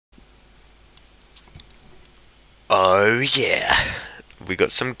Oh yeah, we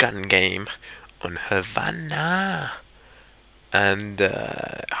got some gun game on Havana and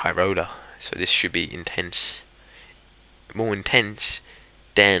High Roller, so this should be intense. More intense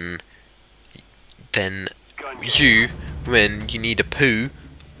than than you when you need a poo,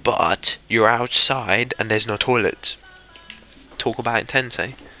 but you're outside and there's no toilet. Talk about intense,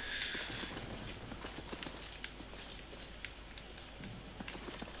 eh?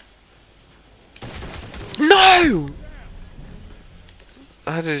 No!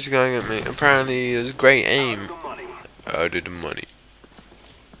 That is going at me. Apparently, it was great aim. Out of the money.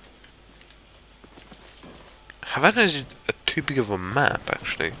 Havana is too big of a map,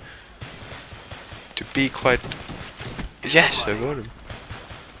 actually, to be quite. Yes, I got him.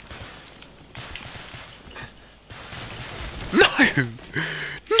 No!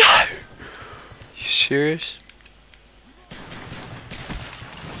 No! You serious?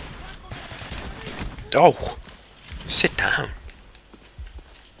 Oh! Sit down.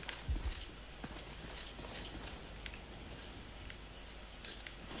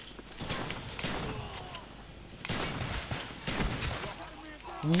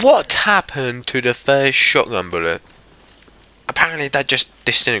 What happened to the first shotgun bullet? Apparently that just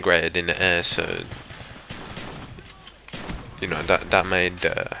disintegrated in the air, so you know that made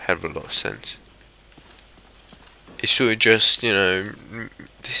a hell of a lot of sense. It sort of just, you know,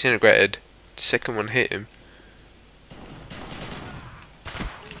 disintegrated. The second one hit him.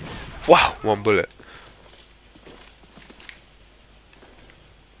 Wow, one bullet.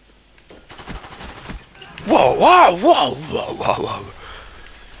 Whoa, whoa, whoa, whoa, whoa, whoa.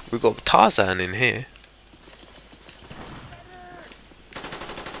 We got Tarzan in here.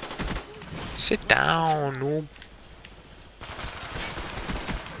 Sit down, noob.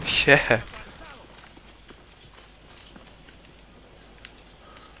 Yeah.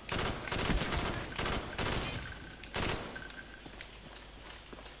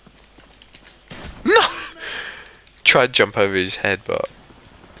 No! Tried to jump over his head, but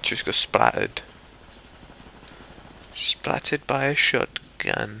just got splattered. Splattered by a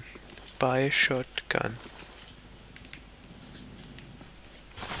shotgun. By a shotgun.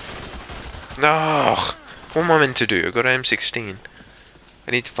 No! What am I meant to do? I got an M16.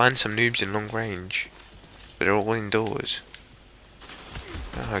 I need to find some noobs in long range. But they're all indoors.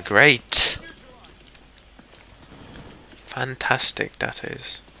 Ah, great! Fantastic, that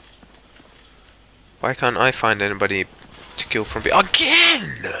is. Why can't I find anybody to kill from behind?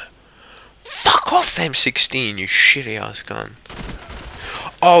 Again! Fuck off, M16, you shitty ass gun.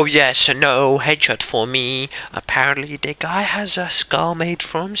 Oh yes, no headshot for me. Apparently the guy has a skull made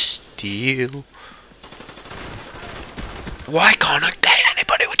from steel. Why can't I get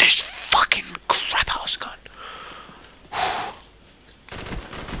anybody with this fucking crap house gun?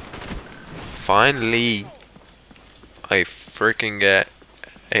 Finally, I freaking get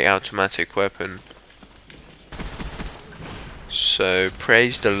a automatic weapon. So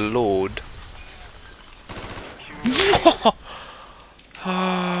praise the Lord.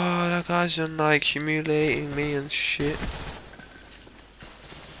 Oh, that guy's like humiliating me and shit.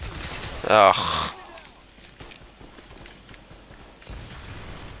 Ugh.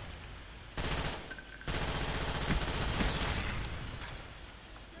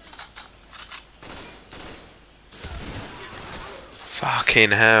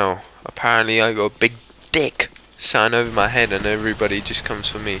 Fucking hell. Apparently I got a big dick sign over my head and everybody just comes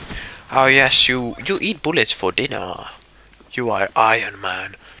for me. Oh yes, you eat bullets for dinner. You are Iron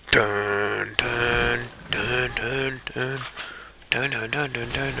Man. Dun dun dun dun dun. Dun dun dun dun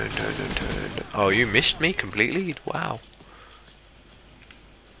dun dun dun dun dun. Oh, you missed me completely? Wow.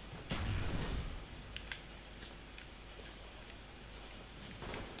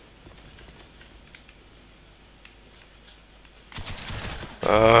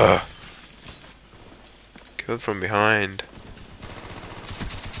 Ugh. Killed from behind.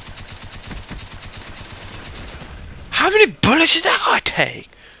 How many bullets did that guy take?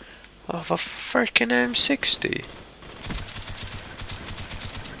 Of a freaking M60.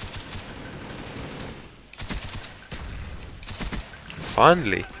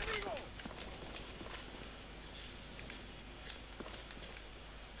 Finally.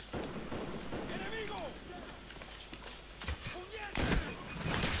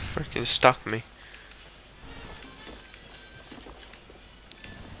 Freaking stuck me.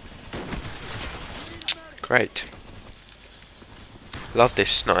 Great. Love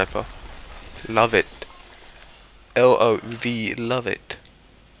this sniper. Love it. LOV, love it.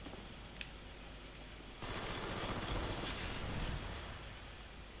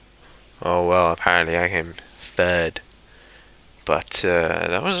 Oh well, apparently I came third. But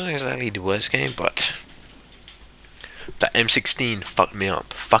that wasn't exactly the worst game, but That M16 fucked me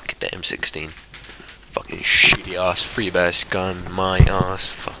up. Fuck the M16. Fucking shitty ass freebase gun, my ass.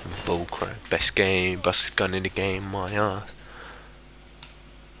 Fucking bullcrap. Best gun in the game, my ass.